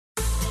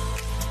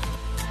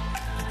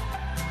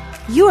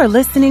You are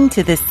listening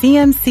to the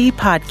CMC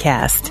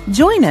Podcast.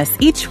 Join us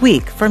each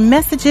week for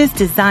messages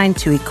designed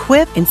to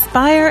equip,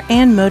 inspire,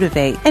 and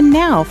motivate. And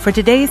now for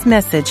today's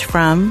message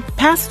from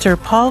Pastor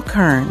Paul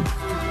Kern.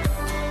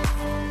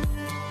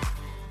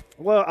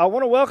 Well, I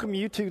want to welcome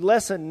you to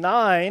Lesson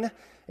 9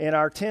 in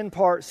our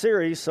 10-part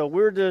series. So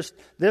we're just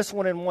this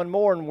one and one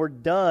more, and we're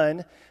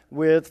done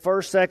with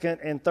 1st, 2nd,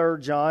 and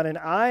 3rd John. And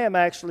I am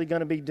actually going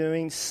to be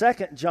doing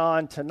 2nd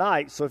John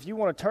tonight. So if you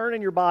want to turn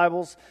in your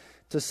Bibles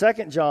to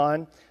 2nd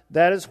John,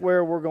 that is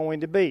where we're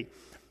going to be.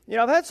 You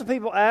know, I've had some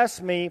people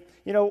ask me,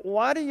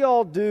 why do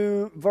y'all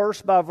do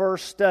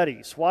verse-by-verse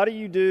studies? Why do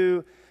you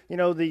do,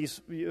 these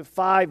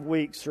 5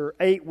 weeks or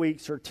 8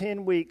 weeks or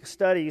 10-week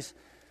studies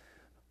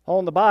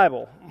on the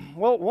Bible?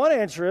 Well, one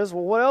answer is,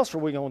 what else are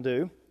we going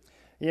to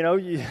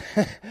do?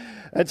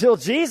 Until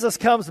Jesus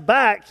comes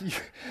back,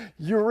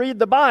 you read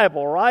the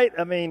Bible, right?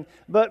 I mean,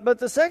 but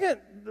the second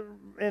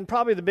and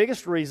probably the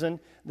biggest reason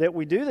that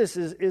we do this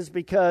is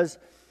because,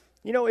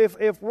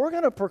 if we're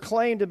going to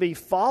proclaim to be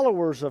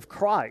followers of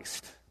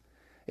Christ,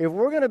 if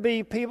we're going to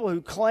be people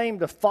who claim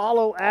to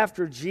follow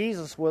after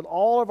Jesus with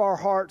all of our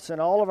hearts and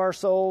all of our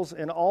souls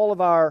and all of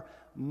our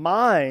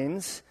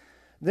minds,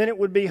 then it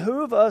would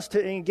behoove us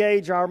to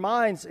engage our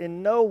minds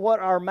and know what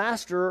our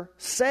Master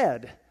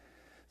said.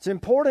 It's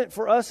important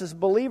for us as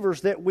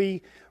believers that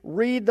we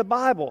read the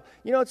Bible.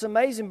 It's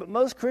amazing, but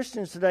most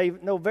Christians today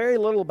know very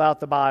little about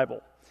the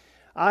Bible.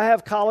 I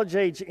have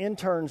college-age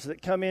interns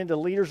that come into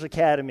Leaders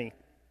Academy,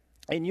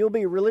 and you'll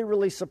be really,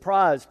 really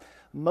surprised.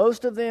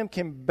 Most of them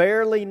can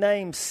barely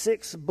name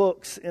 6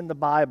 books in the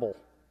Bible.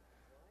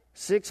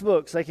 6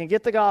 books. They can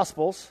get the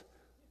Gospels.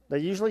 They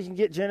usually can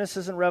get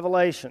Genesis and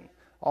Revelation.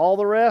 All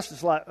the rest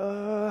is like,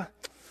 wow,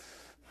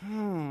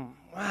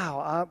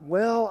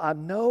 I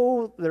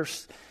know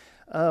there's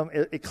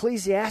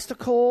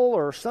ecclesiastical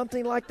or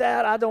something like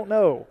that. I don't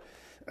know.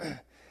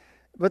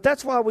 But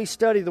that's why we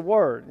study the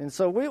Word. And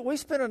so we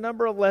spent a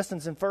number of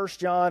lessons in 1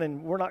 John,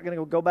 and we're not going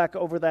to go back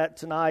over that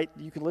tonight.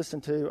 You can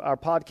listen to our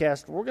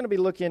podcast. We're going to be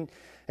looking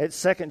at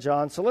 2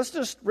 John. So let's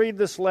just read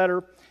this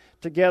letter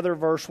together,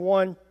 verse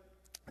 1.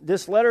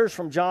 This letter is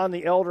from John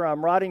the elder.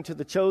 I'm writing to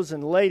the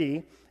chosen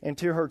lady and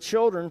to her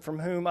children, from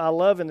whom I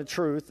love in the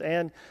truth,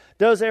 and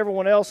does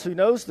everyone else who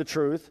knows the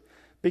truth,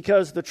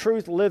 because the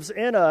truth lives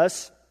in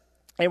us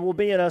and will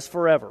be in us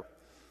forever.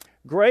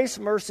 Grace,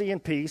 mercy,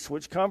 and peace,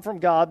 which come from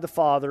God the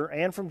Father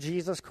and from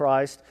Jesus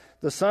Christ,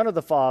 the Son of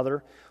the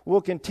Father,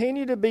 will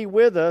continue to be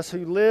with us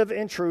who live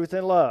in truth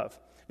and love.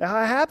 Now,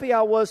 how happy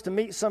I was to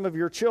meet some of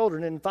your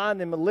children and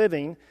find them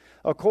living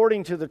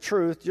according to the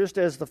truth, just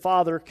as the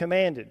Father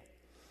commanded.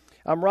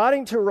 I'm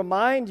writing to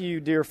remind you,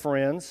 dear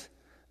friends,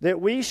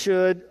 that we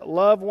should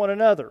love one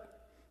another.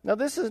 Now,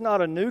 this is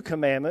not a new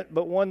commandment,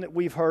 but one that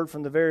we've heard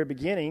from the very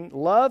beginning.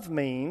 Love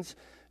means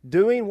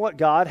doing what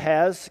God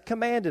has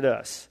commanded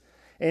us.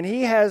 And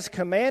He has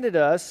commanded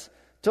us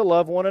to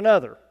love one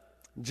another,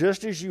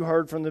 just as you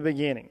heard from the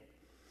beginning.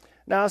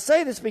 Now, I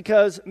say this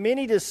because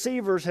many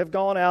deceivers have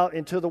gone out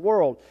into the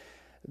world.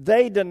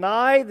 They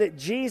deny that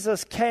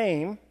Jesus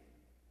came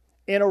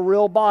in a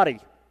real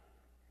body.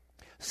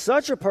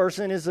 Such a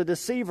person is a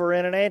deceiver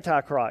and an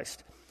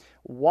antichrist.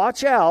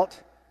 Watch out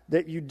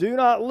that you do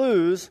not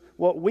lose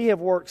what we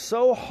have worked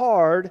so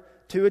hard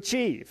to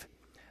achieve.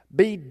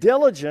 Be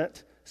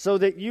diligent so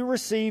that you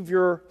receive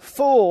your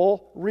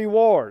full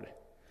reward.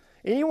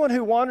 Anyone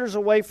who wanders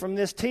away from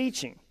this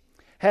teaching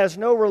has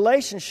no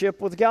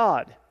relationship with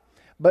God.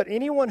 But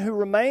anyone who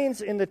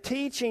remains in the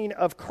teaching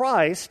of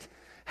Christ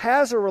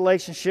has a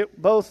relationship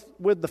both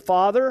with the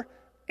Father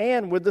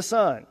and with the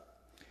Son.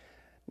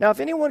 Now, if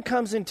anyone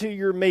comes into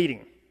your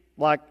meeting,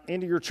 like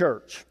into your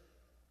church,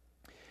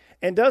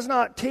 and does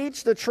not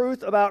teach the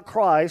truth about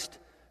Christ,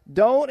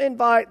 don't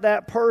invite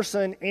that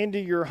person into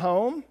your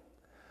home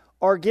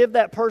or give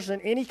that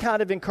person any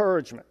kind of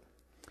encouragement.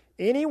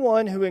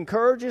 Anyone who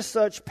encourages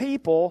such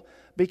people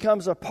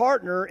becomes a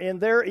partner in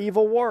their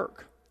evil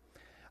work.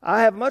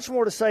 I have much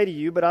more to say to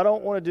you, but I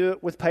don't want to do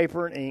it with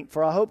paper and ink,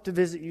 for I hope to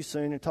visit you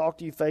soon and talk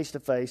to you face to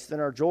face.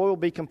 Then our joy will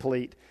be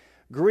complete.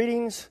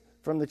 Greetings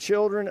from the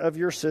children of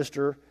your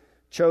sister,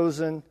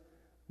 chosen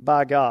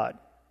by God.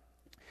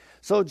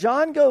 So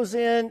John goes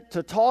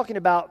into talking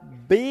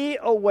about be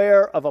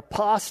aware of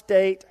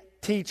apostate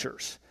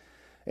teachers.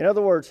 In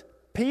other words,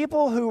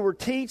 people who were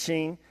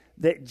teaching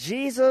that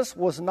Jesus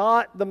was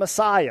not the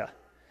Messiah.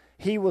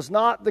 He was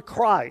not the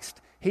Christ.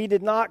 He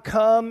did not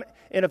come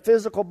in a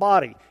physical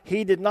body.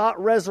 He did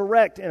not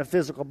resurrect in a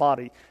physical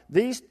body.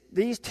 These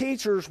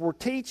teachers were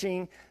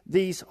teaching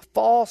these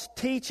false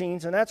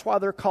teachings, and that's why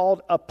they're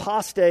called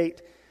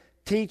apostate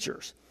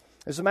teachers.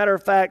 As a matter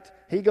of fact,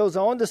 he goes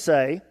on to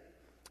say,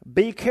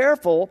 be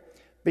careful,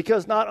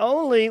 because not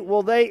only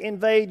will they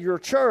invade your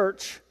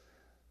church,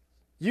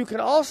 you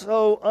can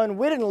also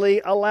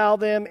unwittingly allow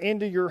them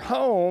into your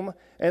home,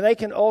 and they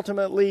can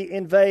ultimately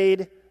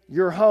invade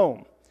your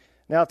home.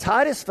 Now,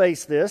 Titus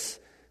faced this.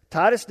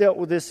 Titus dealt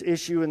with this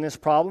issue and this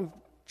problem.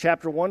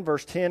 Chapter 1,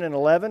 verse 10 and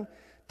 11.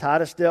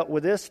 Titus dealt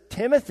with this.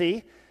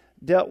 Timothy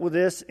dealt with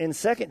this in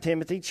 2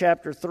 Timothy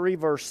chapter 3,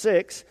 verse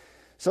 6.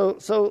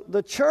 So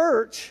the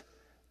church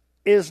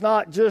is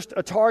not just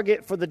a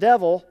target for the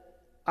devil.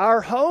 Our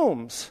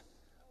homes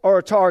are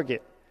a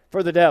target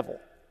for the devil.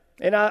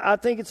 And I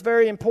think it's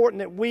very important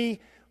that we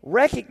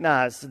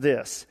recognize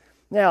this.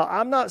 Now,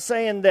 I'm not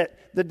saying that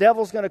the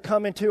devil's going to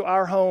come into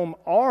our home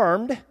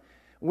armed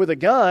with a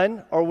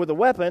gun or with a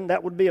weapon.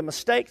 That would be a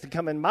mistake to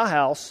come in my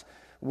house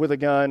with a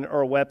gun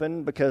or a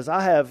weapon, because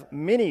I have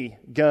many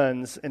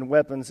guns and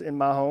weapons in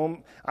my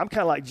home. I'm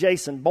kind of like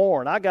Jason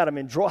Bourne. I got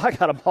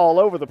them all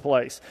over the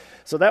place.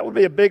 So that would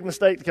be a big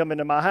mistake to come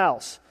into my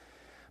house.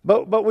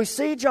 But we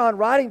see John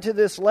writing to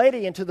this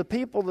lady and to the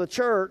people of the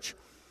church,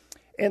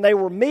 and they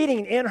were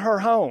meeting in her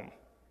home.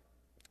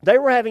 They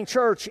were having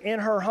church in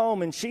her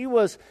home, and she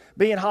was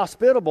being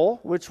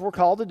hospitable, which we're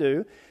called to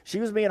do. She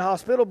was being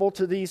hospitable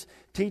to these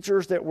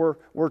teachers that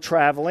were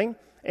traveling.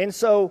 And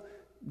so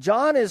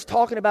John is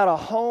talking about a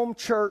home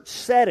church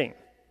setting.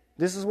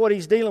 This is what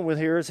he's dealing with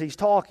here as he's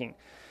talking.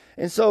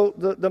 And so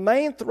the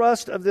main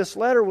thrust of this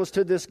letter was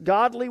to this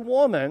godly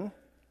woman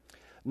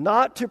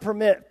not to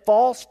permit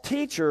false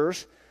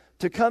teachers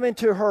to come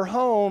into her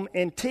home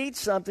and teach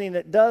something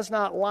that does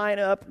not line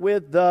up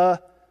with the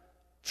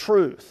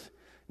truth.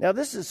 Now,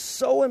 this is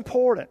so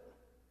important.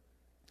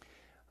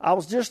 I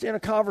was just in a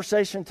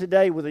conversation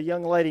today with a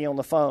young lady on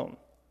the phone,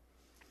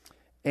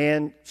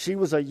 and she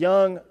was a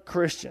young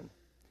Christian.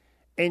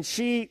 And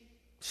she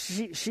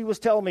was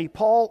telling me,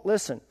 Paul,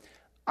 listen,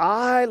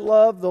 I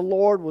love the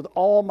Lord with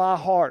all my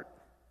heart.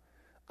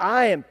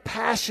 I am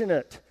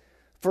passionate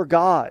for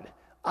God.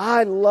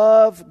 I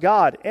love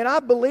God. And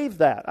I believe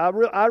that.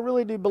 I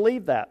really do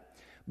believe that.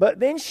 But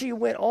then she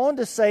went on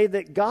to say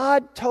that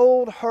God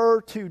told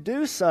her to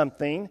do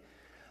something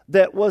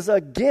that was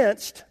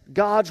against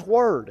God's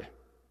word.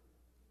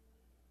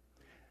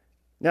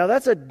 Now,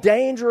 that's a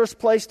dangerous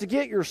place to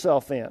get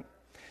yourself in.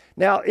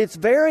 Now, it's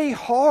very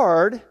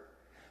hard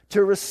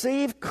to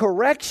receive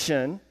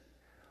correction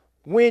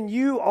when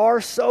you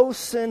are so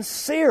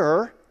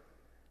sincere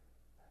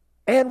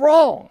and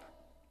wrong.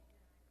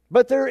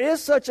 But there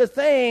is such a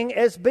thing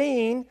as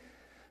being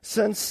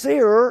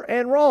sincere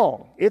and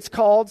wrong. It's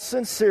called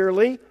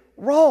sincerely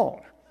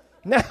wrong.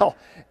 Now,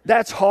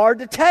 that's hard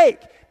to take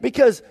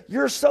because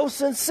you're so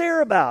sincere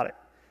about it.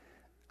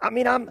 I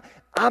mean,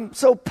 I'm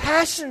so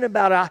passionate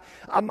about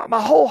it.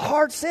 My whole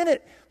heart's in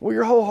it. Well,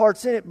 your whole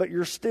heart's in it, but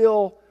you're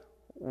still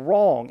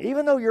wrong.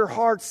 Even though your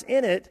heart's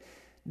in it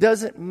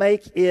doesn't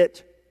make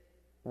it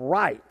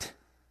right.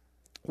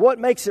 What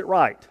makes it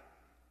right?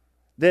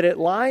 That it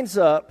lines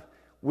up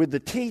with the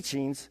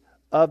teachings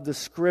of the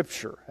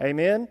Scripture.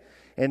 Amen?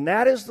 And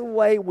that is the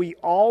way we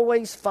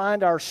always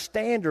find our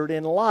standard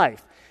in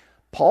life.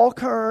 Paul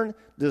Kern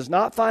does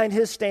not find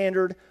his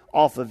standard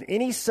off of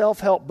any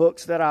self-help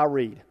books that I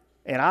read.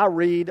 And I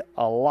read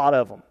a lot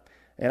of them.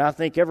 And I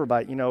think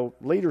everybody,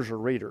 leaders are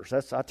readers.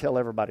 I tell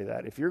everybody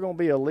that. If you're going to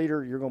be a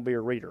leader, you're going to be a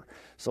reader.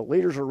 So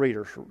leaders are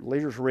readers.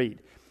 Leaders read.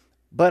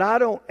 But I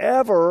don't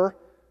ever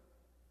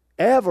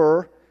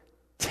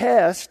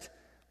test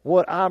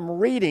what I'm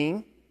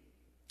reading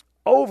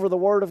over the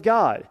Word of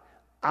God.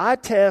 I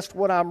test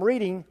what I'm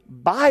reading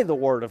by the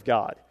Word of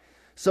God.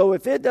 So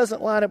if it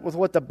doesn't line up with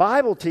what the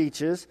Bible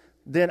teaches,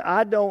 then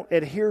I don't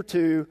adhere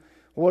to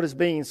what is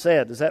being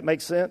said. Does that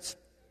make sense?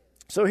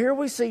 So here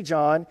we see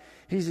John.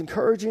 He's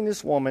encouraging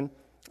this woman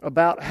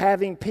about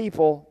having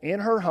people in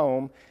her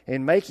home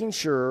and making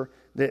sure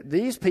that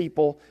these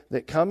people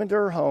that come into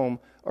her home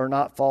are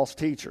not false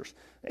teachers.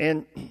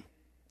 And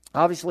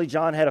obviously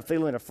John had a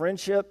feeling of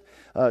friendship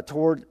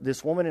toward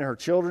this woman and her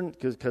children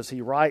because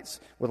he writes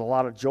with a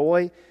lot of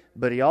joy,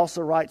 but he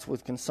also writes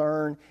with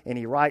concern and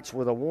he writes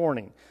with a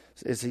warning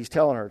as he's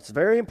telling her. It's a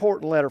very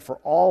important letter for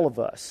all of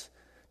us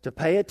to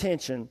pay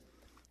attention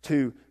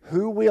to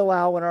who we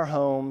allow in our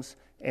homes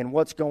and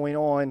what's going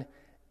on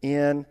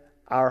in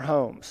our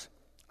homes.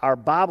 Our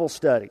Bible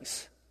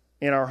studies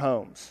in our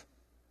homes.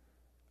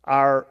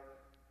 Our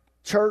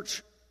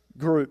church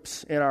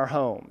groups in our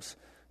homes.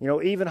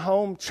 Even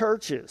home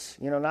churches.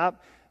 In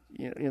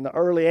the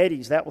early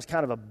 80s, that was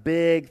kind of a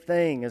big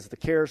thing as the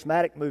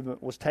charismatic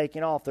movement was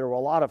taking off. There were a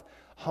lot of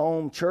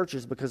home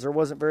churches because there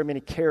wasn't very many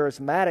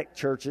charismatic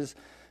churches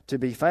to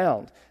be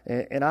found.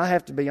 And I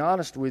have to be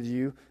honest with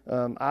you,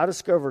 I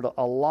discovered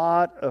a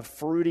lot of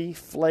fruity,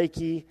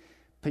 flaky,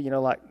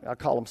 like I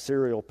call them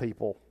cereal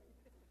people,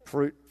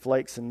 fruit,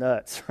 flakes, and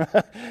nuts.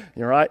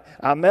 You're right.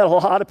 I met a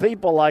lot of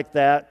people like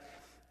that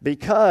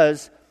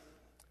because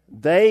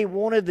they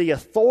wanted the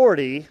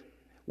authority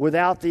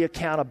without the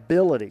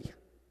accountability.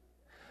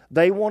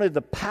 They wanted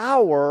the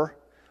power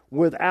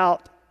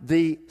without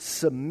the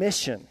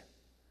submission.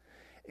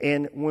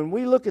 And when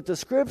we look at the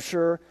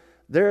Scripture,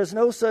 there is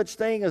no such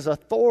thing as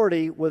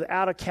authority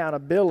without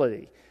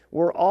accountability.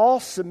 We're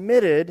all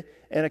submitted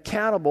and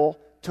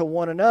accountable to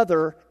one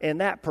another, and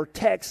that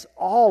protects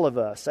all of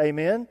us.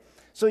 Amen?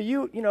 So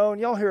and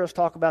y'all hear us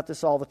talk about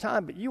this all the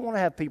time, but you want to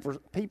have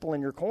people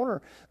in your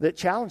corner that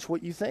challenge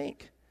what you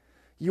think.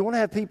 You want to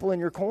have people in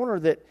your corner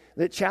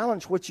that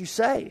challenge what you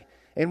say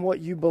and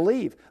what you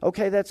believe.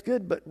 Okay, that's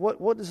good, but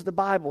what does the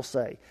Bible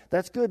say?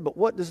 That's good, but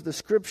what does the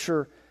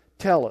Scripture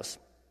tell us?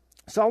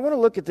 So I want to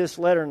look at this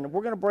letter, and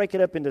we're going to break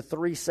it up into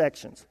 3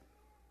 sections.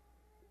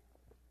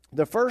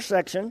 The first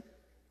section,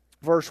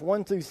 verse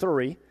 1 through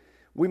 3,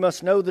 we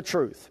must know the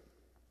truth.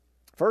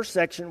 First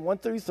section, 1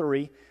 through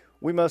 3,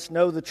 we must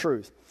know the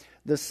truth.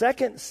 The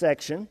second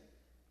section,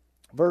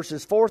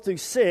 verses 4 through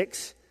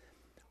 6,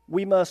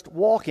 we must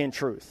walk in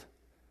truth.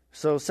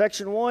 So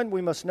section 1,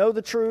 we must know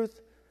the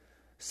truth.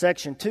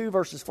 Section 2,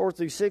 verses 4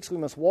 through 6, we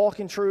must walk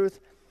in truth.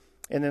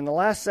 And then the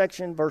last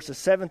section, verses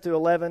 7 through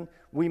 11,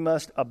 we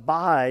must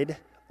abide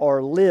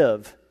or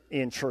live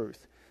in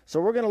truth.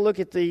 So we're going to look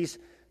at these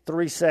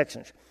 3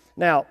 sections.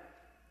 Now,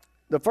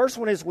 the first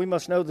one is we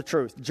must know the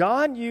truth.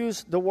 John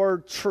used the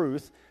word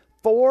truth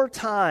 4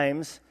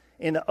 times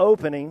in the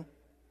opening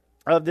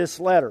of this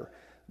letter.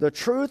 The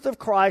truth of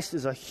Christ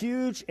is a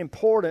huge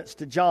importance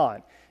to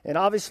John. And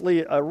obviously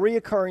a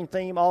reoccurring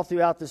theme all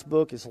throughout this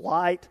book is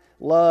light,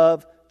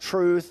 love,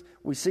 truth.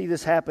 We see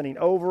this happening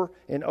over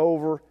and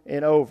over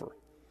and over.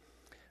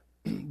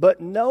 But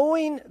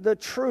knowing the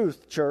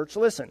truth, church,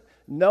 listen,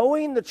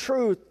 knowing the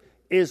truth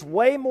is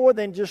way more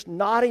than just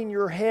nodding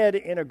your head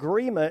in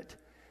agreement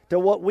to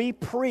what we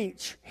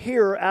preach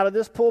here out of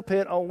this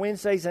pulpit on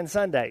Wednesdays and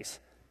Sundays.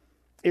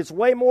 It's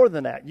way more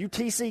than that. You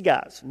TC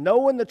guys,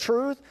 knowing the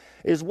truth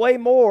is way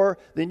more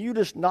than you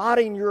just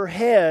nodding your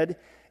head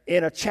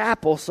in a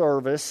chapel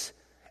service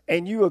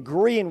and you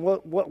agreeing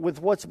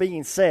with what's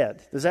being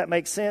said. Does that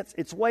make sense?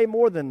 It's way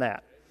more than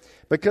that.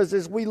 Because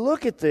as we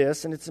look at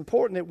this, and it's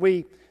important that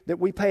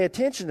we pay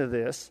attention to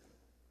this,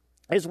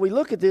 as we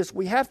look at this,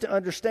 we have to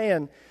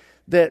understand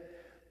that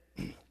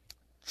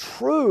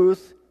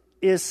truth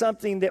is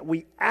something that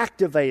we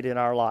activate in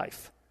our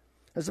life.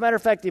 As a matter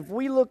of fact, if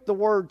we look the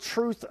word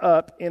truth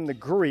up in the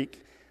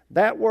Greek,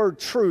 that word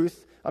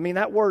truth,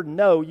 that word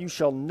know, you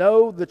shall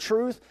know the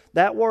truth,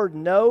 that word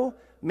know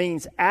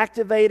means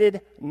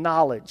activated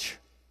knowledge.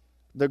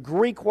 The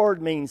Greek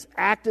word means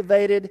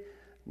activated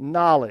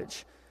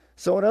knowledge.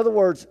 So in other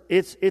words,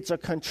 it's a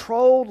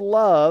controlled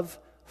love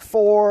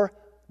for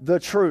the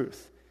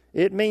truth.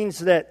 It means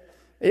that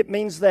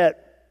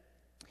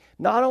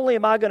not only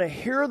am I going to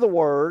hear the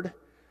word,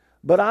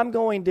 but I'm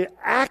going to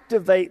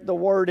activate the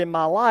word in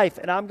my life,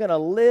 and I'm going to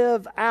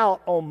live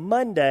out on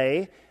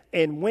Monday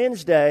and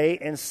Wednesday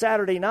and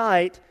Saturday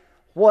night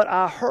what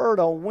I heard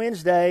on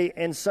Wednesday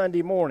and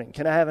Sunday morning.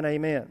 Can I have an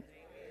amen?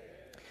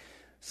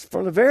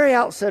 From the very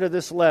outset of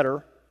this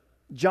letter,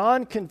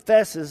 John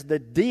confesses the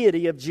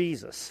deity of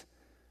Jesus.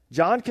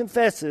 John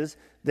confesses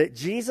that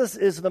Jesus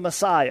is the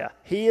Messiah.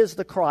 He is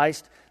the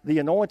Christ, the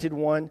anointed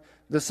one,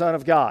 the Son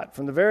of God.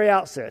 From the very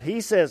outset,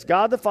 he says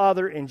God the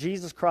Father and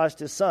Jesus Christ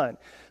his Son.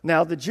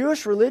 Now, the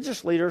Jewish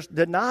religious leaders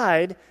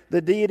denied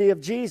the deity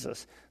of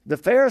Jesus. The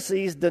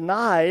Pharisees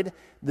denied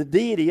the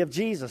deity of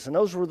Jesus. And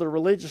those were the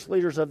religious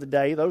leaders of the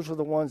day. Those were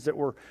the ones that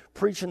were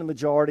preaching the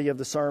majority of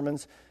the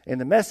sermons and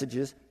the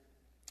messages.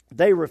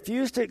 They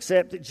refused to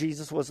accept that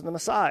Jesus was the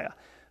Messiah.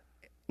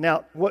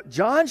 Now, what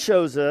John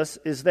shows us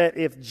is that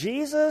if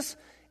Jesus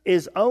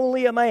is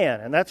only a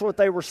man, and that's what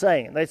they were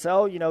saying. They'd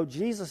say,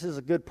 Jesus is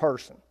a good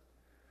person.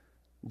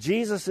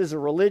 Jesus is a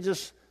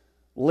religious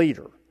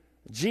leader.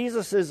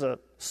 Jesus is a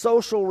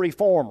social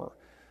reformer.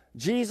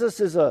 Jesus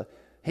is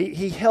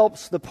he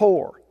helps the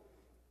poor.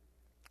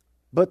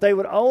 But they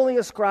would only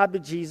ascribe to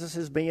Jesus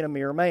as being a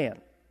mere man.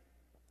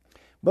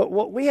 But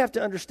what we have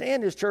to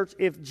understand is, church,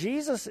 if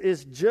Jesus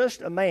is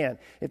just a man,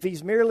 if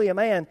he's merely a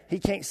man, he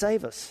can't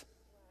save us.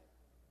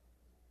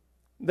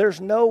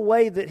 There's no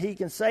way that he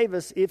can save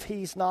us if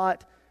he's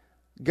not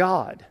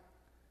God.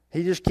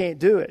 He just can't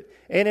do it.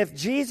 And if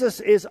Jesus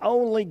is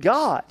only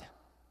God,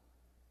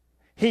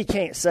 he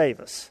can't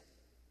save us.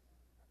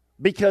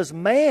 Because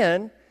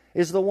man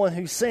is the one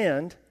who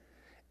sinned,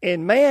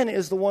 and man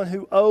is the one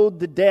who owed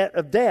the debt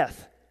of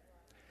death.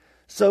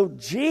 So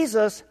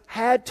Jesus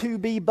had to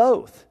be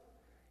both.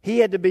 He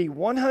had to be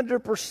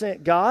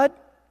 100% God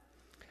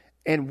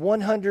and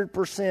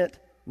 100%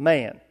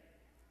 man.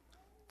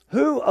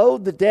 Who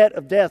owed the debt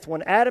of death?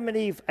 When Adam and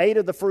Eve ate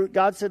of the fruit,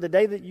 God said, the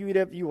day that you eat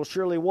of it, you will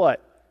surely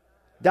what?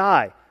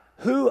 Die.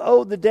 Who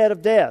owed the debt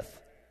of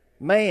death?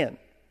 Man.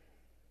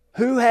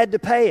 Who had to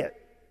pay it?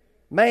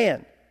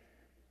 Man.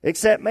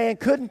 Except man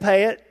couldn't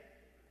pay it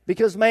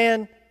because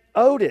man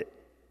owed it.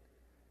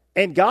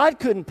 And God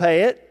couldn't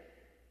pay it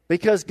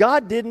because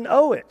God didn't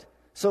owe it.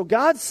 So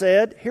God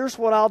said, here's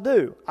what I'll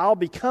do. I'll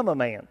become a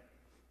man.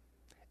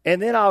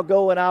 And then I'll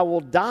go and I will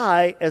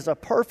die as a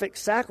perfect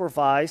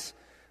sacrifice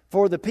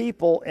for the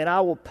people, and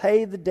I will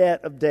pay the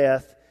debt of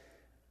death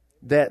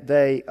that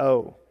they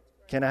owe.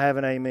 Can I have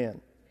an amen?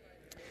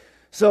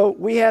 So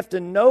we have to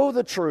know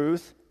the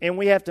truth, and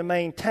we have to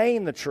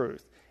maintain the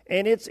truth.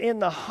 And it's in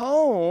the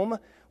home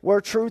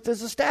where truth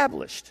is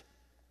established.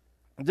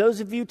 Those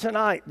of you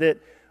tonight that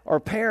are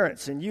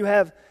parents and you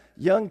have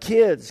young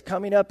kids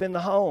coming up in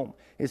the home,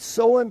 it's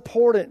so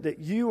important that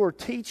you are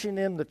teaching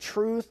them the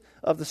truth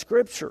of the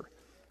Scripture.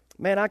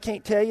 Man, I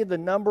can't tell you the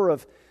number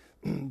of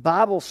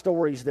Bible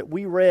stories that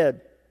we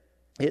read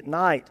at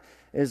night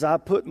as I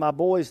put my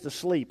boys to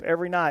sleep,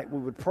 every night we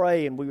would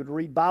pray and we would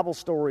read Bible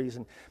stories.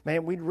 And,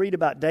 man, we'd read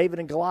about David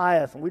and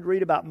Goliath, and we'd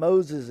read about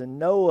Moses and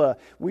Noah.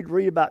 We'd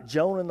read about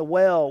Jonah and the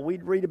well.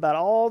 We'd read about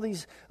all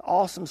these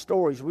awesome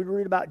stories. We'd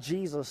read about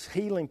Jesus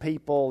healing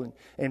people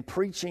and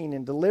preaching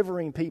and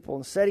delivering people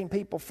and setting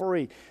people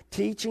free,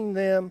 teaching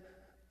them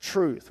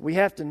truth. We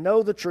have to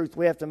know the truth.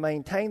 We have to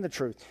maintain the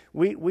truth.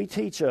 We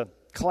teach a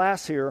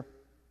class here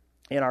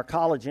in our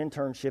college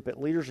internship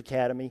at Leaders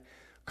Academy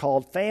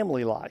called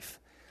Family Life.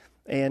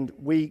 And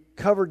we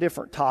cover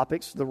different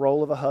topics: the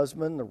role of a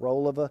husband, the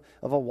role of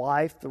a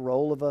wife, the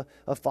role of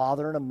a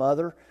father and a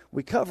mother.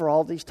 We cover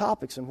all these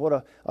topics and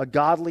what a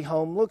godly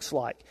home looks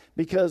like.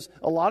 Because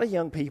a lot of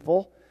young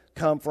people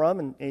come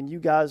from, and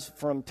you guys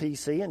from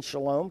TC and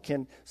Shalom,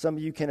 some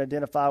of you can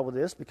identify with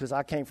this because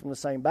I came from the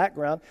same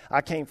background.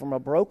 I came from a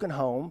broken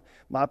home.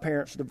 My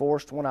parents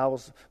divorced when I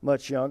was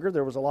much younger.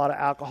 There was a lot of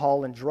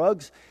alcohol and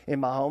drugs in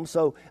my home,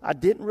 so I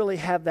didn't really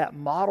have that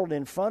modeled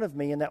in front of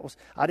me, and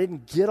I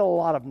didn't get a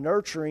lot of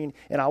nurturing,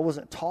 and I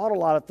wasn't taught a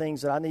lot of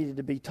things that I needed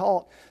to be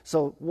taught.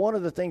 So one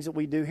of the things that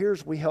we do here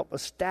is we help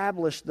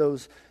establish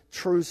those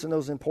truths and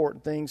those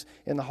important things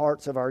in the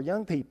hearts of our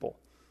young people.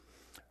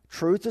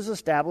 Truth is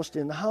established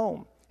in the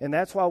home, and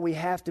that's why we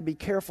have to be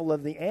careful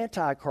of the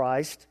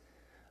Antichrist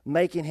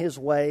making his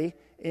way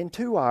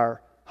into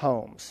our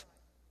homes.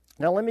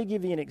 Now, let me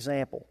give you an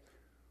example.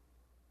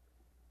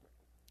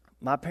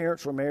 My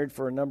parents were married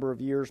for a number of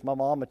years. My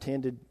mom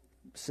attended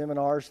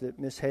seminars that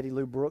Miss Hetty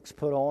Lou Brooks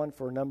put on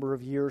for a number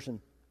of years,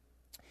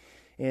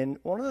 and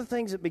one of the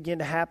things that began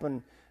to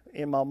happen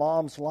in my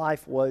mom's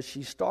life was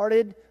she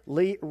started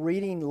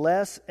reading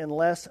less and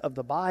less of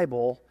the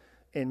Bible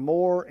and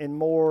more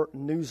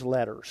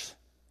newsletters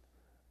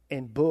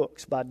and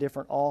books by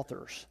different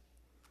authors.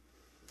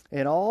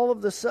 And all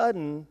of a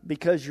sudden,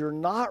 because you're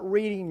not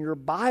reading your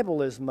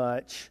Bible as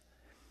much,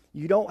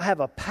 you don't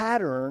have a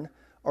pattern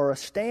or a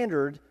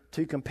standard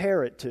to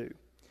compare it to.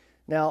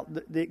 Now,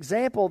 the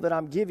example that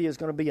I'm giving you is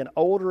going to be an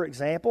older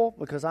example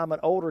because I'm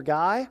an older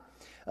guy,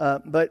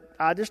 but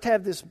I just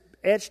have this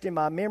etched in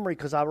my memory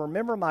because I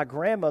remember my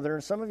grandmother,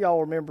 and some of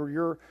y'all remember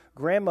your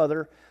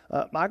grandmother.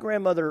 My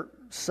grandmother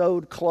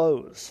sewed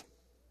clothes.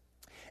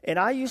 And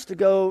I used to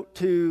go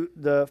to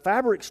the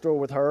fabric store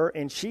with her,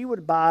 and she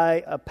would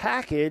buy a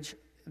package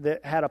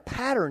that had a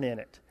pattern in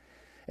it.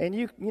 And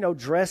you know,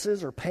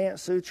 dresses or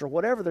pantsuits or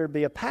whatever, there'd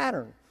be a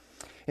pattern.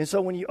 And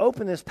so when you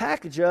open this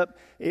package up,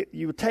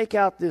 you would take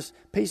out this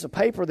piece of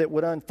paper that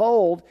would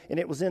unfold, and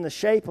it was in the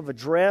shape of a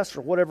dress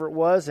or whatever it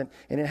was, and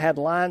it had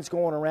lines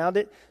going around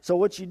it. So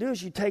what you do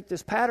is you take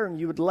this pattern,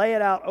 you would lay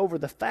it out over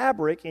the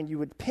fabric, and you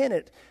would pin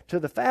it to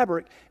the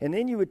fabric, and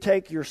then you would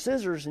take your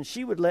scissors, and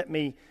she would let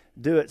me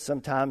do it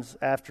sometimes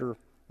after,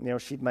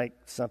 she'd make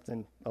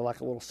something like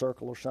a little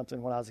circle or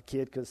something when I was a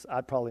kid because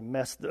I'd probably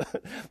mess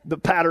the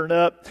pattern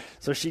up,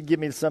 so she'd give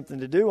me something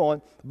to do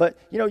on. But,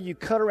 you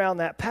cut around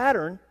that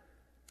pattern.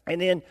 And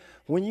then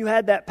when you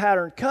had that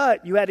pattern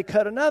cut, you had to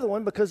cut another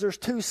one because there's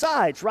two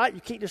sides, right?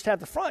 You can't just have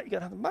the front, you got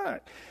to have the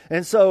back.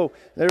 And so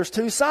there's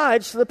two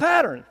sides to the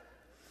pattern.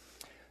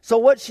 So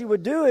what she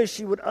would do is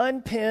she would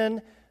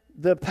unpin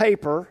the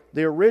paper,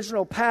 the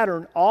original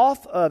pattern,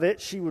 off of it.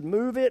 She would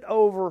move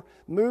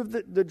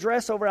the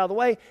dress over out of the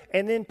way,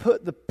 and then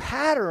put the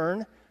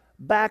pattern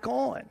back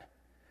on.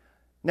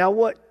 Now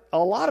what a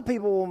lot of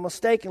people will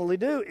mistakenly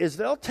do is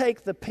they'll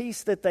take the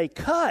piece that they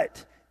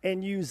cut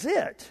and use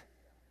it.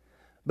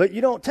 But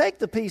you don't take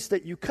the piece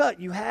that you cut.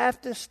 You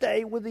have to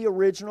stay with the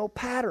original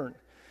pattern.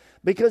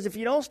 Because if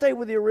you don't stay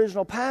with the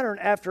original pattern,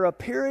 after a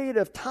period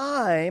of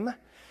time,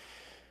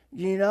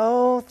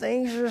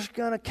 things are just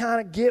going to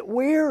kind of get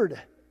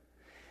weird.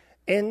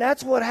 And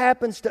that's what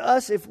happens to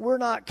us if we're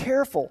not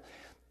careful.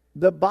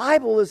 The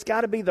Bible has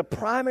got to be the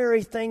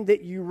primary thing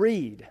that you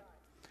read.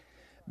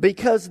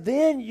 Because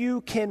then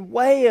you can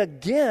weigh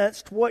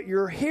against what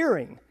you're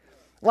hearing.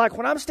 Like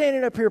when I'm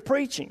standing up here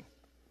preaching,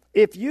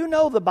 if you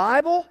know the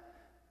Bible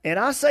and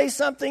I say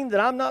something that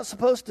I'm not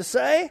supposed to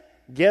say,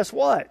 guess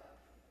what?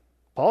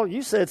 Paul,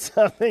 you said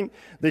something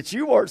that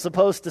you weren't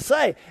supposed to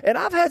say. And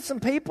I've had some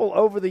people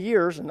over the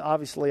years, and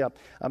obviously,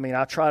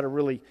 I try to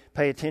really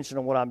pay attention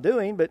to what I'm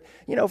doing, but,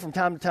 from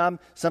time to time,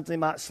 something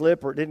might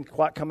slip or it didn't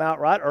quite come out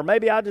right, or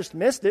maybe I just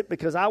missed it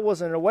because I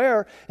wasn't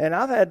aware. And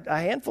I've had a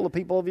handful of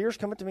people over the years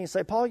come up to me and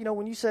say, Paul,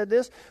 when you said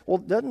this, well,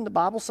 doesn't the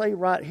Bible say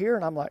right here?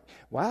 And I'm like,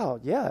 wow,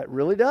 yeah, it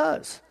really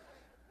does.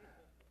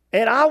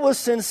 And I was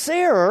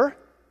sincere,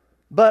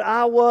 but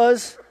I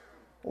was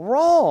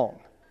wrong.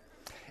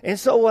 And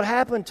so what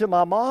happened to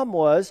my mom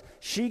was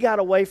she got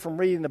away from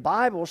reading the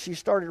Bible. She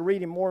started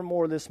reading more and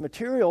more of this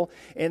material,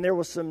 and there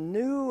was some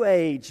New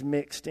Age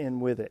mixed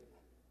in with it.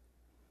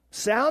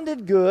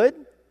 Sounded good.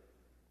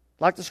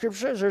 Like the Scripture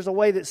says, there's a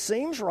way that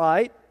seems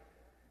right.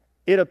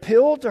 It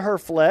appealed to her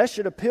flesh.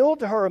 It appealed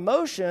to her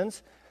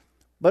emotions.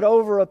 But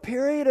over a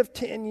period of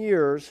 10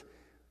 years,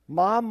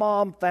 my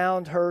mom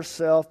found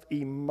herself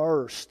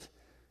immersed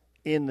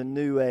in the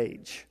New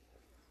Age.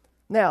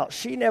 Now,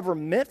 she never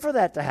meant for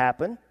that to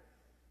happen.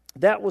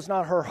 That was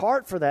not her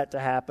heart for that to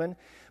happen.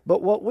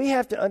 But what we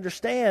have to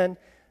understand,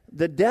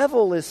 the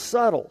devil is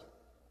subtle.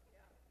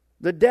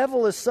 The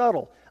devil is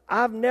subtle.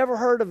 I've never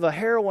heard of a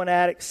heroin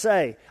addict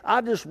say,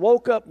 I just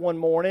woke up one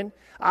morning,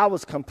 I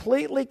was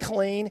completely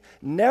clean,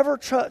 never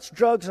touched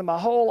drugs in my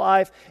whole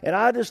life, and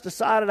I just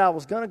decided I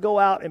was going to go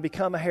out and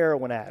become a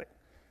heroin addict.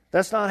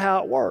 That's not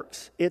how it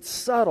works. It's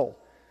subtle.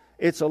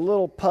 It's a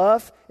little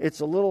puff,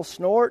 it's a little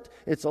snort,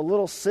 it's a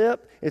little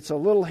sip, it's a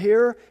little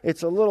here,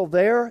 it's a little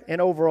there,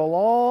 and over a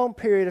long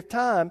period of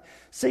time.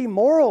 See,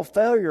 moral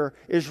failure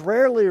is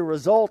rarely a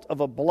result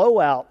of a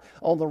blowout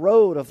on the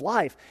road of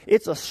life.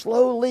 It's a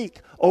slow leak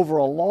over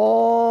a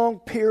long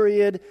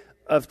period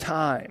of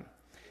time.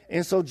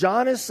 And so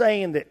John is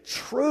saying that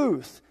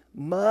truth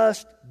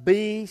must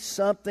be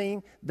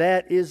something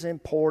that is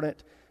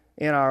important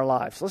in our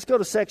lives. Let's go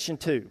to section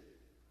 2.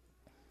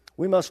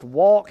 We must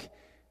walk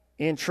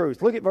in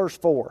truth. Look at verse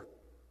 4.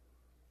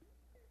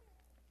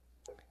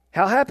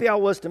 How happy I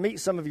was to meet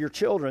some of your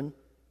children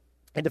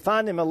and to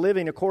find them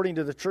living according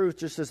to the truth,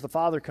 just as the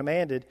Father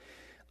commanded.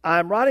 I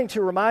am writing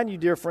to remind you,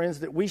 dear friends,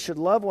 that we should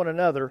love one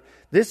another.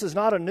 This is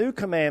not a new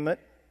commandment,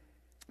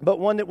 but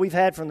one that we've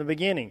had from the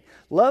beginning.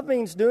 Love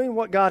means doing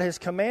what God has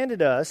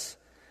commanded us,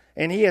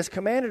 and He has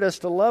commanded us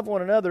to love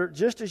one another,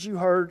 just as you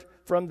heard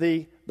from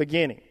the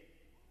beginning.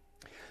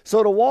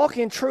 So to walk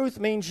in truth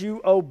means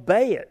you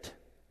obey it.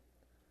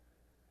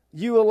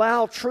 You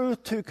allow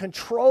truth to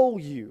control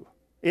you.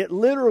 It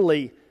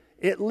literally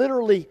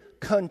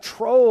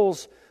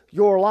controls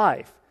your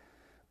life.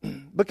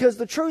 Because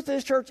the truth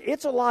is, church,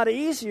 it's a lot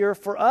easier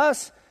for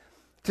us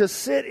to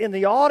sit in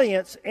the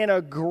audience and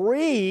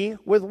agree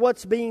with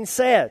what's being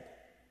said.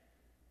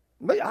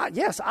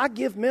 Yes, I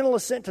give mental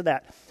assent to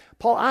that.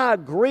 Paul, I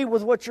agree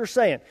with what you're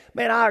saying.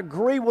 Man, I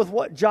agree with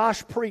what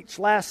Josh preached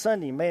last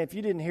Sunday. Man, if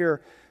you didn't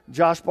hear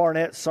Josh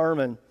Barnett's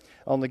sermon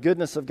on the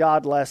goodness of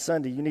God last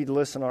Sunday, you need to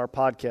listen to our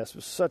podcast. It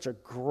was such a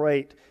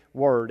great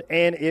word,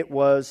 and it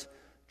was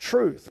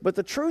truth. But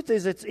the truth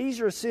is, it's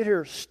easier to sit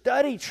here,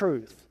 study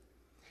truth,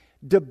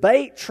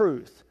 debate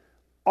truth,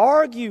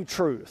 argue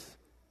truth,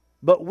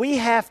 but we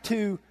have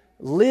to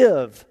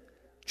live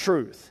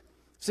truth.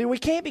 See, we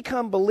can't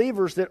become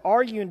believers that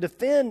argue and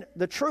defend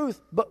the truth,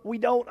 but we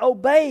don't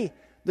obey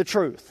the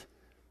truth.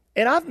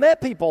 And I've met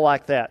people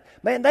like that.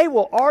 Man, they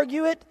will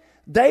argue it,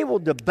 they will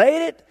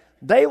debate it,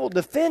 they will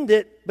defend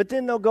it, but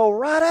then they'll go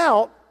right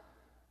out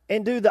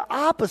and do the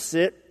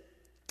opposite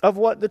of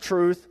what the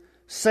truth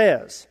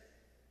says.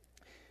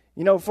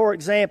 You know, for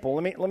example,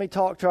 let me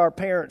talk to our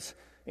parents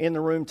in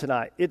the room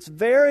tonight. It's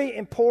very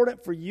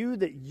important for you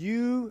that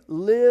you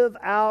live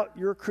out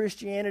your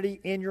Christianity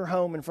in your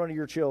home in front of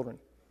your children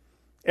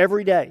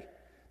every day.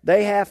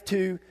 They have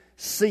to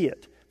see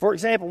it. For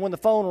example, when the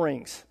phone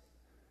rings,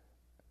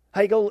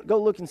 hey, go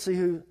look and see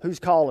who's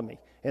calling me.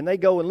 And they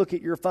go and look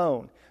at your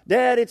phone.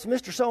 Dad, it's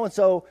Mr.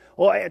 So-and-so.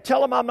 Well,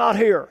 tell him I'm not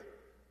here.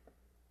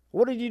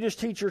 What did you just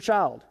teach your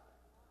child?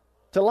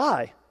 To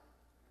lie.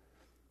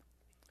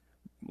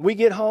 We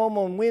get home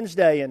on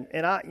Wednesday,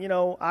 and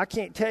I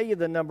can't tell you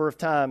the number of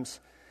times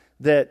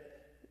that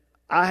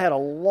I had a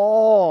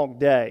long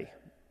day,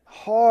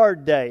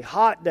 hard day,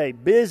 hot day,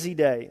 busy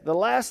day. The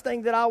last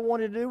thing that I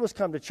wanted to do was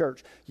come to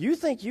church. You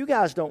think you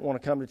guys don't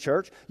want to come to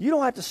church. You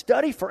don't have to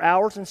study for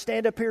hours and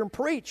stand up here and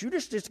preach. You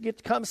just get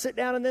to come sit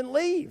down and then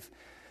leave.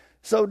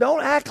 So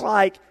don't act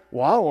like,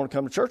 well, I don't want to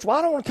come to church. Well,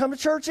 I don't want to come to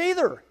church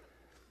either.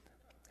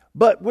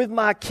 But with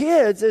my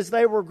kids, as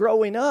they were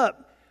growing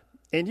up,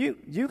 and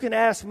you can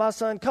ask my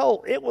son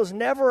Cole, it was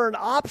never an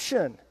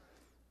option.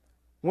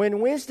 When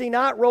Wednesday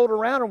night rolled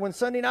around or when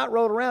Sunday night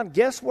rolled around,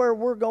 guess where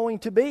we're going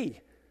to be?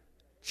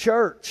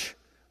 Church.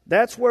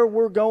 That's where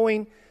we're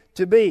going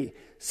to be.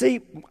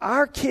 See,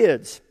 our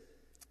kids,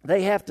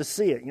 they have to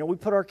see it. You know, we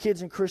put our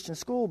kids in Christian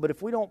school, but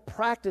if we don't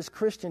practice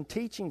Christian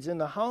teachings in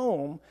the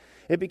home,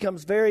 it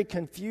becomes very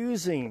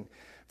confusing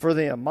for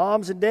them.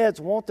 Moms and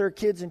dads want their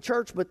kids in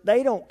church, but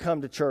they don't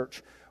come to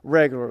church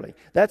regularly.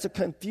 That's a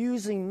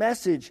confusing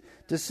message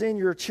to send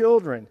your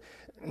children.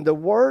 The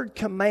word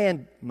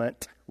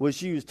commandment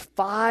was used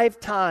 5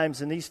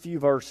 times in these few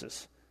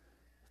verses.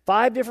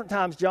 5 different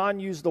times John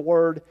used the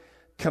word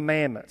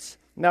commandments.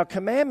 Now,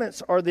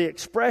 commandments are the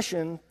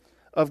expression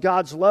of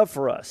God's love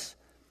for us.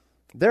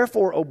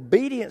 Therefore,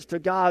 obedience to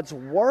God's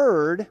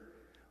word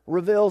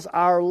reveals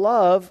our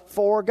love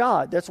for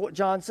God. That's what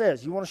John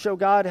says. You want to show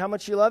God how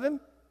much you love Him?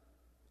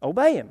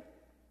 Obey Him.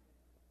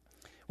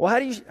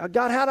 Well,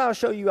 God, how do I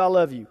show you I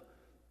love you?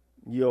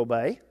 You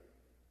obey.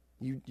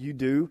 You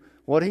do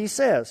what He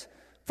says.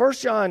 1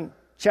 John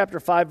chapter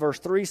 5, verse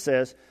 3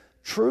 says,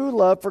 true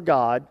love for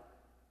God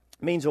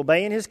means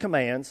obeying His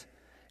commands,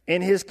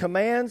 and His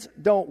commands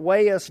don't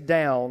weigh us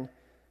down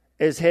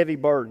as heavy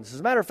burdens. As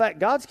a matter of fact,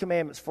 God's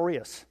commandments free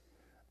us.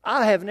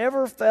 I have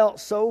never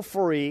felt so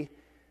free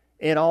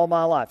in all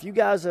my life. You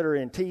guys that are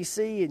in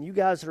TC and you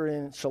guys that are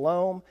in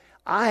Shalom,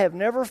 I have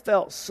never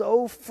felt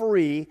so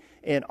free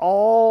in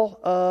all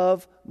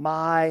of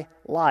my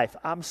life.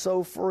 I'm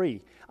so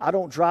free. I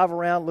don't drive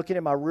around looking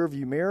in my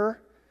rearview mirror.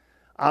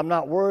 I'm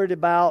not worried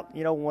about,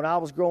 when I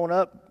was growing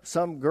up,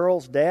 some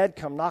girl's dad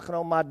come knocking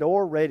on my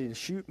door ready to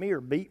shoot me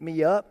or beat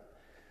me up.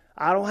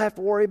 I don't have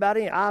to worry about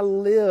anything. I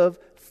live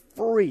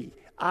free.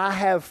 I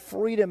have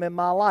freedom in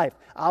my life.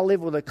 I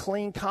live with a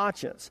clean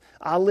conscience.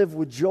 I live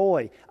with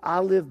joy. I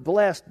live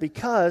blessed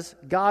because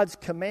God's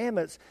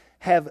commandments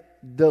have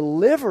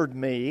delivered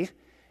me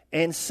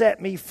and set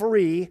me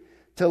free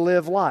to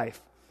live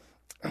life.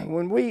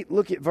 When we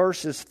look at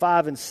verses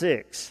 5 and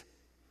 6,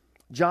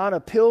 John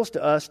appeals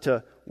to us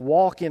to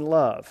walk in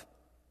love.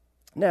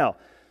 Now,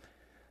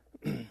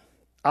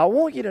 I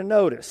want you to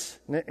notice,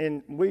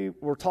 and we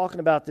were talking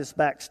about this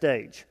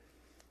backstage,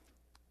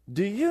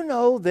 do you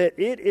know that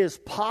it is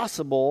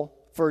possible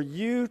for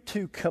you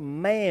to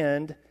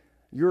command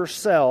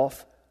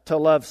yourself to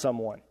love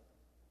someone?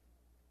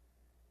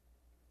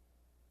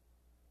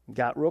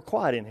 Got real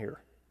quiet in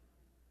here.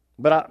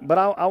 But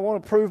I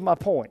want to prove my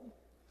point.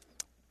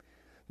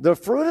 The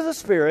fruit of the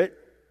Spirit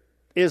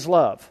is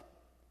love.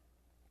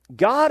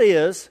 God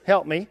is,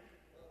 help me,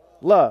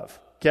 love.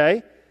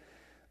 Okay?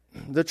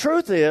 The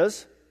truth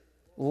is,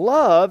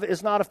 love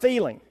is not a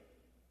feeling.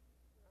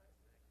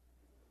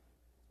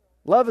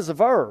 Love is a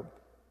verb.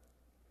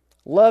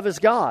 Love is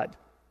God.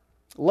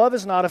 Love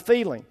is not a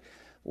feeling.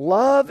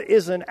 Love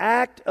is an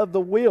act of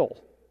the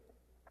will.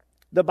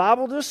 The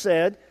Bible just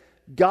said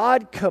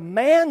God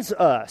commands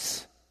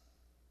us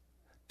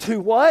to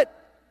what?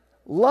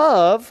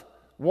 Love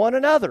one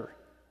another.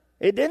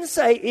 It didn't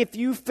say if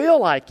you feel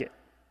like it.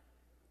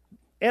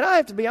 And I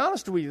have to be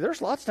honest with you,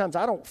 there's lots of times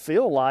I don't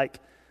feel like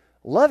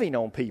loving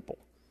on people.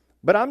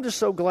 But I'm just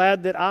so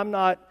glad that I'm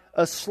not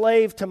a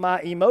slave to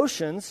my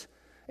emotions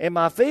and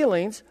my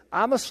feelings.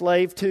 I'm a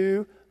slave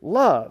to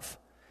love.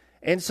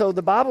 And so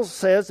the Bible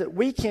says that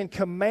we can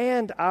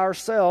command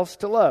ourselves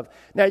to love.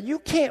 Now, you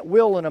can't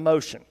will an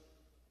emotion.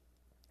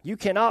 You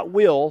cannot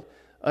will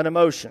an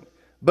emotion.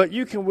 But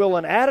you can will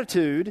an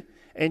attitude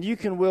and you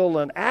can will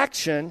an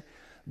action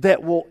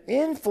that will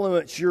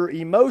influence your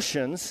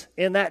emotions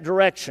in that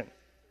direction.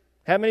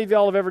 How many of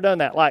y'all have ever done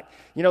that? Like,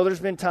 there's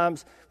been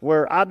times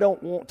where I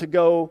don't want to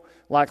go.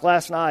 Like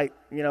last night,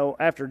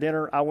 after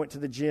dinner, I went to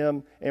the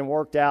gym and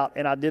worked out,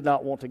 and I did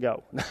not want to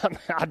go.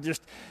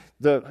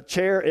 The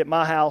chair at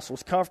my house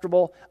was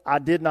comfortable. I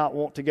did not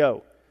want to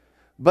go.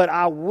 But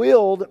I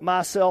willed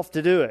myself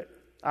to do it.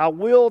 I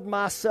willed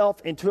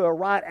myself into a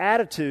right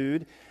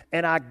attitude,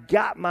 and I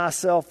got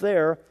myself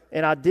there,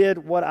 and I did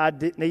what I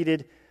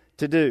needed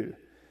to do.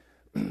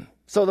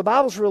 So the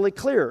Bible's really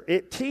clear.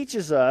 It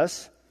teaches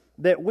us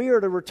that we are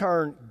to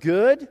return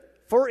good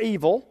for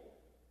evil,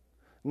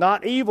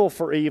 not evil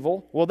for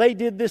evil. Well, they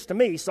did this to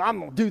me, so I'm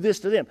going to do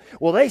this to them.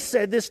 Well, they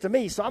said this to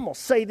me, so I'm going to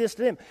say this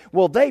to them.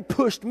 Well, they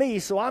pushed me,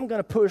 so I'm going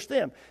to push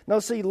them. No,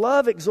 see,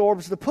 love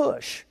absorbs the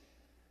push.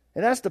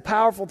 And that's the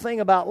powerful thing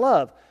about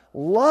love.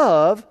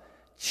 Love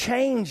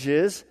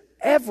changes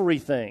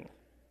everything.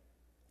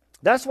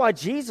 That's why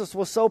Jesus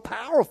was so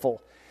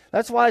powerful.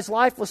 That's why his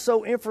life was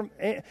so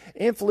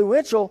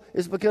influential,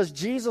 is because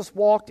Jesus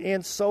walked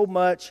in so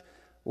much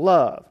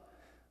love.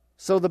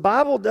 So the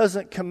Bible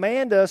doesn't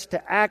command us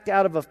to act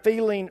out of a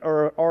feeling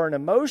or an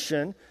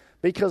emotion,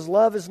 because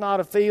love is not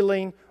a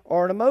feeling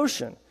or an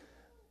emotion.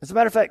 As a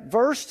matter of fact,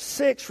 verse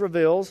 6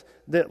 reveals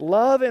that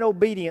love and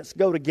obedience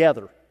go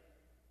together.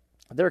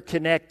 They're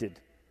connected.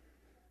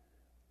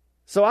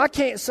 So I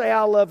can't say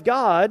I love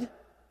God.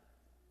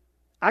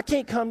 I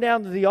can't come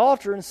down to the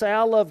altar and say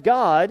I love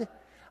God.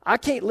 I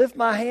can't lift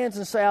my hands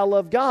and say I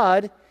love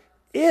God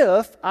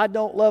if I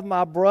don't love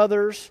my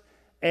brothers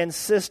and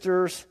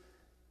sisters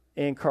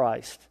in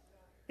Christ,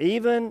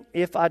 even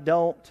if I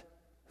don't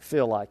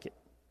feel like it.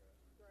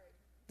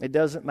 It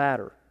doesn't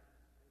matter.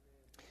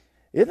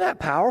 Isn't that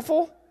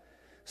powerful?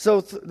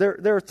 So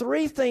there are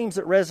three themes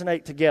that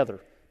resonate together: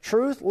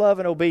 truth, love,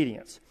 and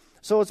obedience.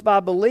 So it's by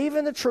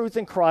believing the truth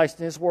in Christ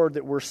and His Word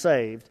that we're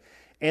saved,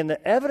 and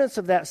the evidence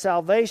of that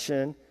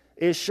salvation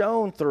is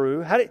shown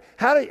through,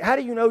 how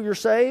do you know you're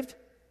saved?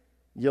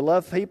 You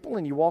love people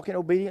and you walk in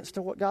obedience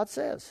to what God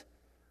says.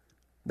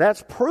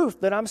 That's proof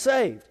that I'm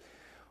saved.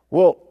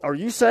 Well, are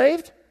you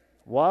saved?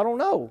 Well, I don't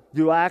know.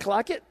 Do I act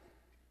like it?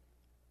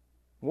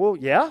 Well,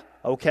 yeah,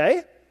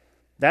 okay.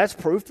 That's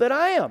proof that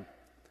I am.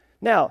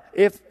 Now,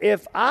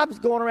 if I'm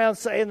going around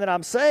saying that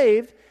I'm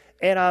saved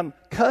and I'm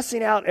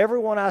cussing out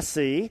everyone I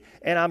see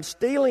and I'm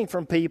stealing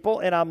from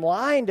people and I'm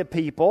lying to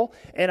people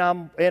and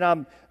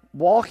I'm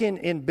walking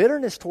in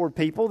bitterness toward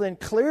people, then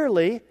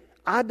clearly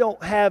I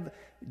don't have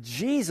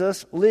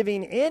Jesus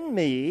living in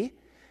me,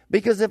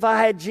 because if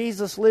I had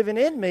Jesus living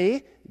in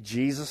me,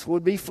 Jesus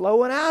would be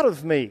flowing out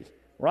of me,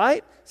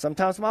 right?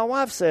 Sometimes my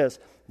wife says,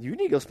 you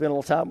need to go spend a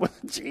little time with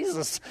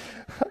Jesus.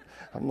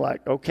 I'm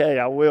like, okay,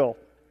 I will.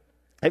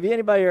 Have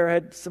anybody ever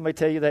had somebody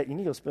tell you that? You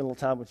need to go spend a little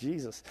time with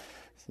Jesus.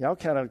 Y'all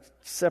kind of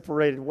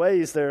separated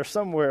ways there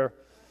somewhere.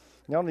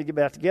 Y'all need to get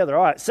back together.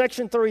 All right,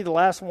 section 3, the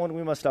last one,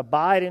 we must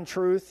abide in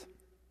truth.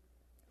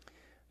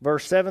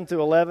 Verse 7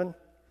 through 11.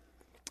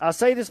 I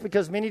say this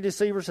because many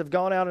deceivers have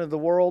gone out into the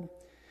world.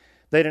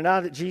 They deny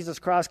that Jesus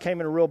Christ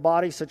came in a real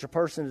body. Such a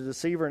person is a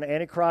deceiver and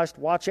antichrist.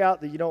 Watch out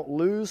that you don't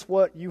lose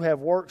what you have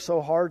worked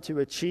so hard to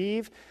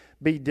achieve,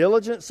 Be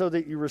diligent so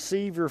that you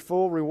receive your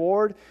full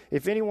reward.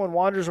 If anyone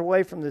wanders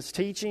away from this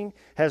teaching,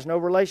 has no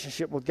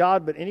relationship with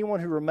God, but anyone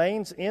who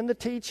remains in the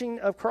teaching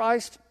of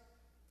Christ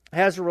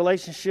has a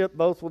relationship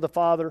both with the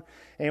Father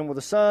and with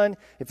the Son.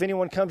 If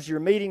anyone comes to your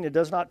meeting that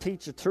does not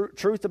teach the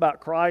truth about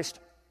Christ,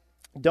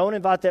 don't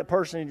invite that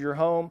person into your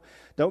home.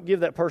 Don't give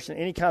that person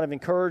any kind of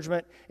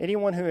encouragement.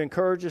 Anyone who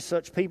encourages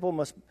such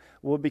people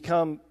will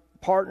become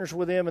partners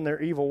with them in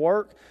their evil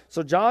work.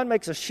 So John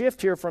makes a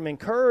shift here from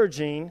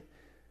encouraging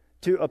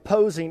to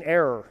opposing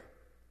error.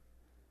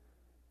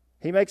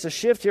 He makes a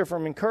shift here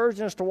from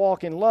encouraging us to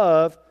walk in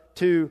love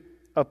to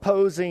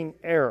opposing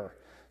error.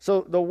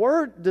 So the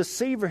word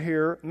deceiver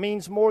here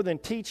means more than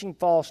teaching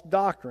false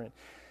doctrine.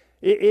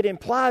 It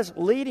implies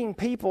leading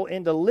people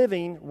into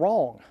living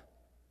wrong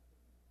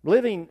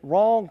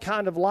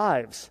kind of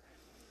lives.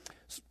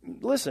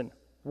 Listen,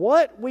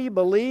 what we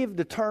believe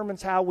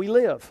determines how we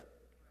live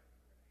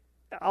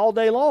all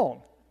day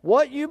long.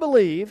 What you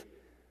believe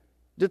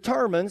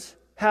determines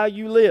how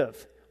you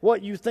live.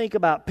 What you think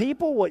about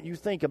people, what you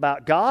think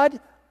about God,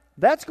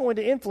 that's going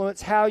to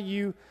influence how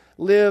you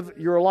live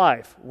your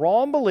life.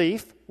 Wrong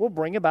belief will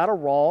bring about a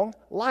wrong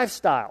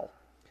lifestyle.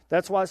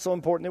 That's why it's so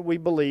important that we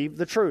believe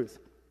the truth.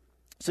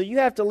 So you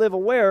have to live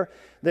aware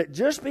that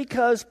just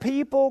because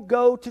people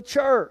go to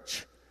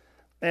church,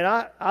 and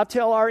I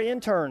tell our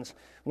interns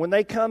when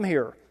they come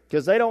here,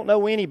 because they don't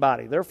know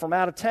anybody. They're from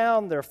out of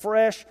town. They're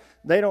fresh.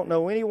 They don't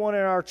know anyone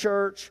in our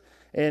church.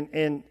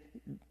 And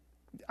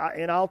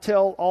I'll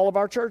tell all of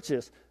our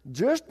churches,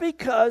 just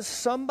because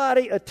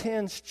somebody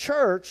attends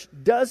church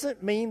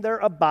doesn't mean they're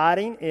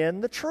abiding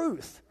in the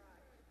truth.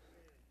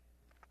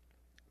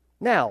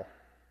 Now,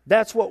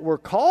 that's what we're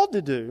called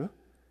to do,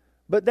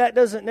 but that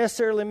doesn't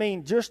necessarily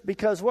mean just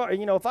because, well,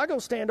 if I go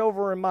stand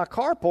over in my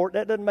carport,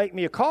 that doesn't make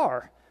me a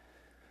car,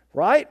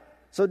 right?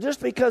 So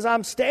just because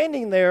I'm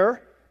standing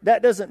there,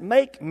 that doesn't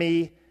make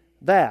me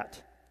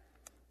that.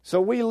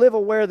 So we live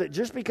aware that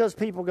just because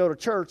people go to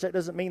church, that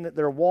doesn't mean that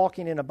they're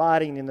walking and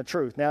abiding in the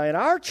truth. Now, in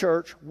our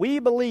church, we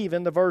believe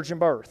in the virgin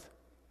birth.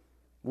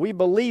 We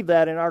believe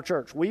that in our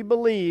church. We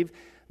believe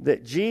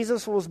that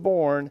Jesus was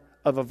born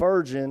of a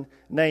virgin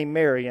named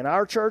Mary. In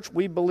our church,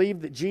 we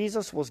believe that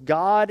Jesus was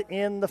God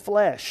in the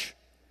flesh.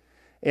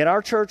 In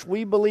our church,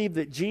 we believe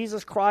that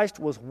Jesus Christ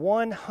was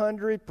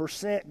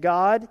 100%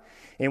 God,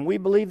 and we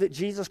believe that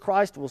Jesus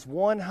Christ was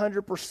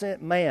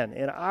 100% man.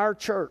 In our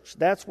church,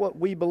 that's what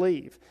we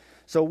believe.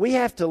 So we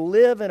have to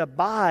live and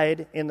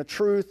abide in the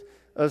truth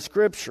of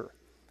Scripture.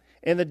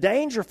 And the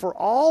danger for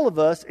all of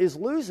us is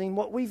losing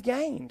what we've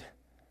gained.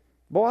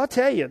 Boy, I'll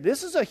tell you,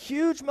 this is a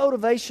huge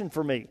motivation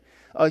for me.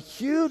 A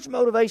huge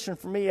motivation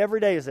for me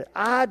every day is that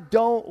I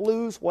don't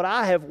lose what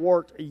I have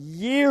worked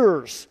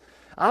years.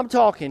 I'm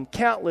talking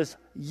countless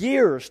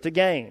years to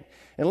gain.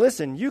 And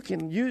listen,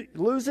 you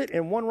lose it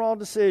in one wrong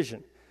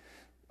decision.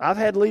 I've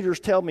had leaders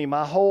tell me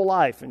my whole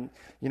life, and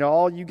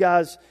all you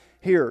guys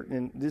here,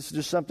 and this is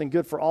just something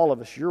good for all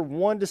of us, you're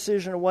one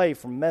decision away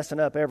from messing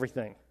up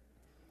everything.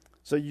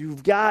 So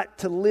you've got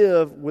to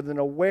live with an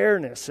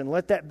awareness and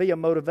let that be a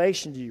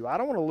motivation to you. I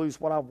don't want to lose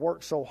what I've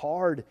worked so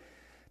hard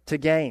to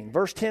gain.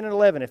 Verse 10 and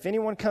 11, if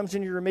anyone comes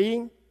into your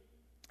meeting,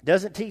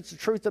 doesn't teach the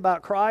truth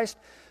about Christ,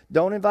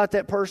 don't invite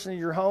that person to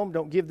your home.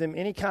 Don't give them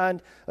any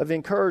kind of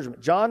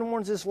encouragement. John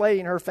warns this lady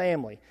and her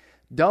family.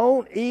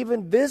 Don't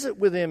even visit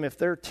with them if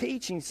they're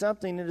teaching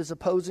something that is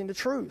opposing the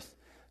truth.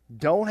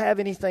 Don't have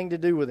anything to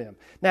do with them.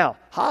 Now,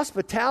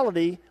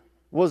 hospitality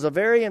was a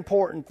very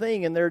important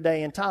thing in their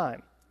day and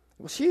time.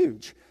 It was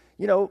huge.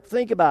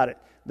 Think about it.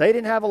 They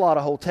didn't have a lot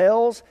of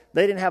hotels.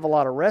 They didn't have a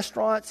lot of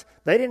restaurants.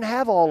 They didn't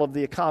have all of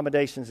the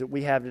accommodations that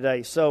we have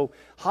today. So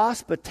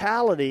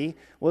hospitality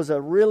was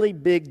a really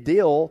big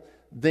deal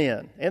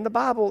then. And the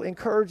Bible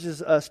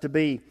encourages us to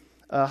be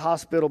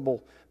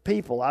hospitable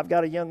people. I've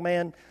got a young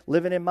man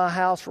living in my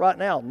house right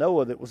now,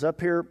 Noah, that was up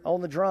here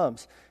on the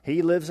drums.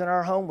 He lives in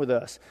our home with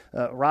us.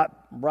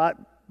 Right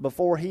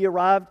before he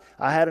arrived,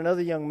 I had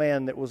another young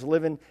man that was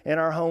living in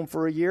our home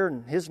for a year,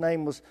 and his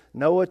name was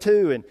Noah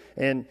too.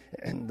 And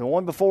the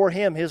one before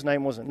him, his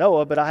name wasn't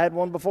Noah, but I had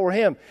one before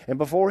him, and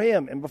before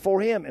him, and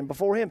before him, and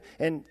before him.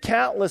 And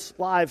countless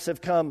lives have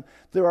come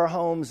through our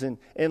homes and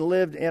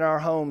lived in our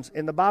homes.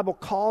 And the Bible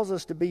calls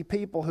us to be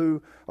people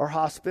who are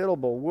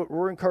hospitable.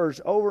 We're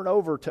encouraged over and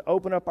over to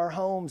open up our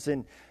homes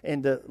and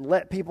to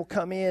let people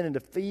come in and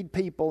to feed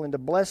people and to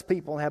bless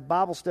people and have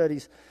Bible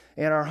studies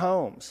in our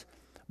homes.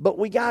 But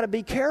we got to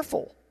be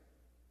careful,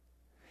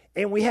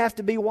 and we have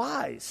to be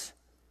wise.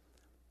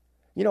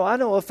 I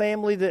know a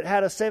family that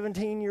had a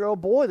 17-year-old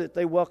boy that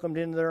they welcomed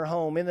into their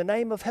home in the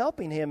name of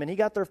helping him, and he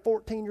got their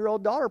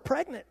 14-year-old daughter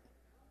pregnant.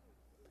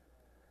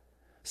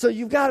 So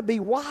you've got to be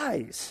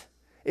wise.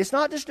 It's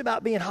not just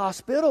about being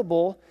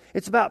hospitable.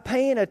 It's about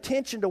paying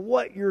attention to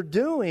what you're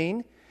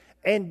doing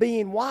and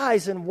being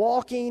wise and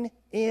walking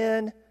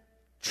in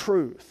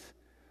truth.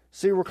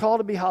 See, we're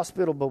called to be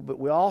hospitable, but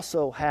we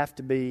also have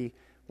to be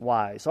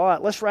wise. All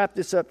right, let's wrap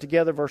this up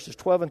together, verses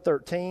 12 and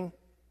 13.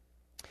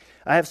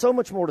 I have so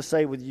much more to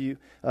say with you,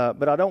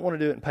 but I don't want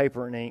to do it in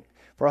paper and ink.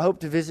 for I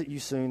hope to visit you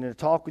soon and to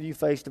talk with you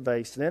face to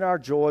face. Then our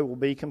joy will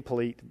be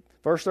complete.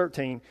 Verse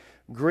 13,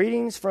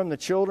 greetings from the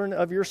children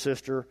of your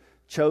sister,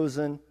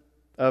 chosen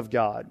of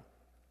God.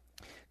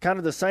 Kind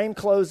of the same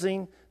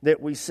closing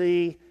that we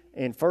see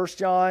in 1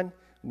 John,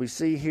 we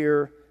see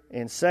here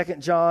in 2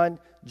 John.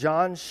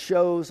 John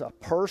shows a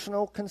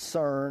personal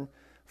concern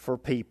for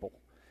people.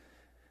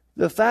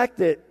 The fact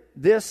that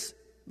this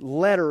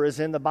letter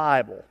is in the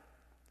Bible,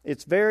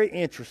 it's very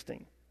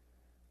interesting.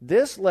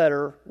 This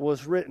letter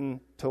was written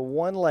to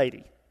one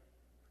lady,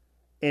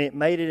 and it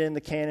made it in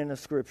the canon of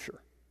Scripture.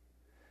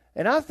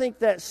 And I think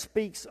that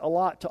speaks a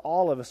lot to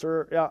all of us,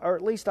 or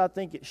at least I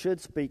think it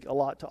should speak a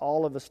lot to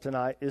all of us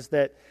tonight, is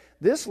that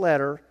this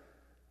letter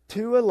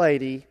to a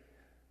lady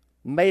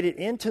made it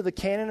into the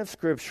canon of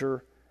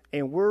Scripture,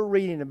 and we're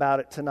reading about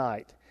it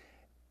tonight.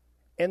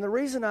 And the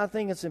reason I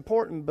think it's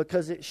important,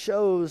 because it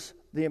shows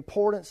the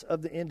importance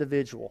of the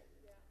individual.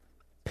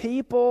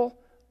 People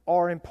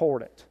are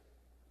important.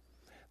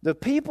 The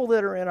people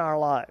that are in our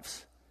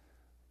lives,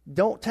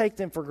 don't take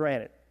them for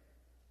granted.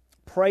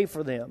 Pray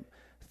for them.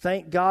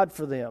 Thank God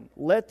for them.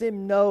 Let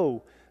them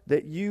know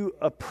that you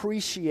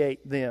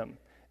appreciate them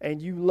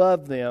and you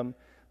love them,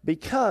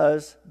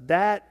 because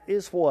that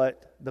is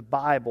what the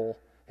Bible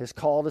has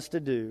called us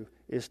to do,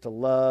 is to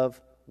love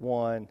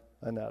one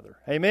another.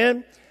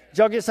 Amen? Did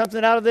y'all get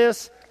something out of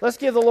this? Let's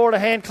give the Lord a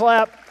hand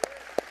clap.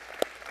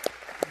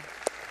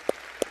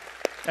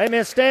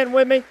 Amen. Stand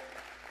with me.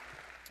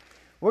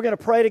 We're going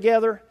to pray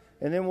together,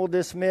 and then we'll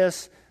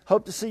dismiss.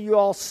 Hope to see you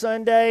all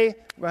Sunday.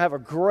 We're going to have a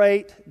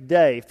great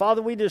day.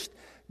 Father, we just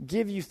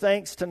give you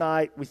thanks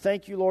tonight. We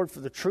thank you, Lord, for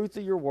the truth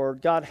of your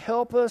word. God,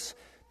 help us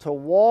to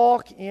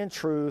walk in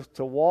truth,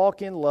 to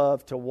walk in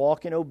love, to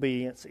walk in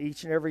obedience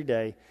each and every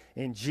day.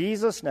 In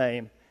Jesus'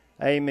 name,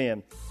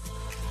 amen.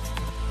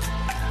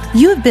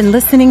 You have been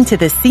listening to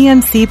the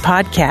CMC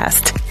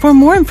Podcast. For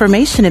more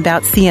information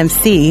about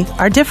CMC,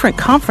 our different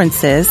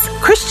conferences,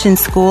 Christian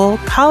school,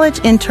 college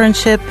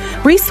internship,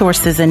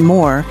 resources, and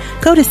more,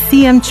 go to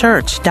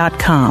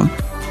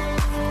cmchurch.com.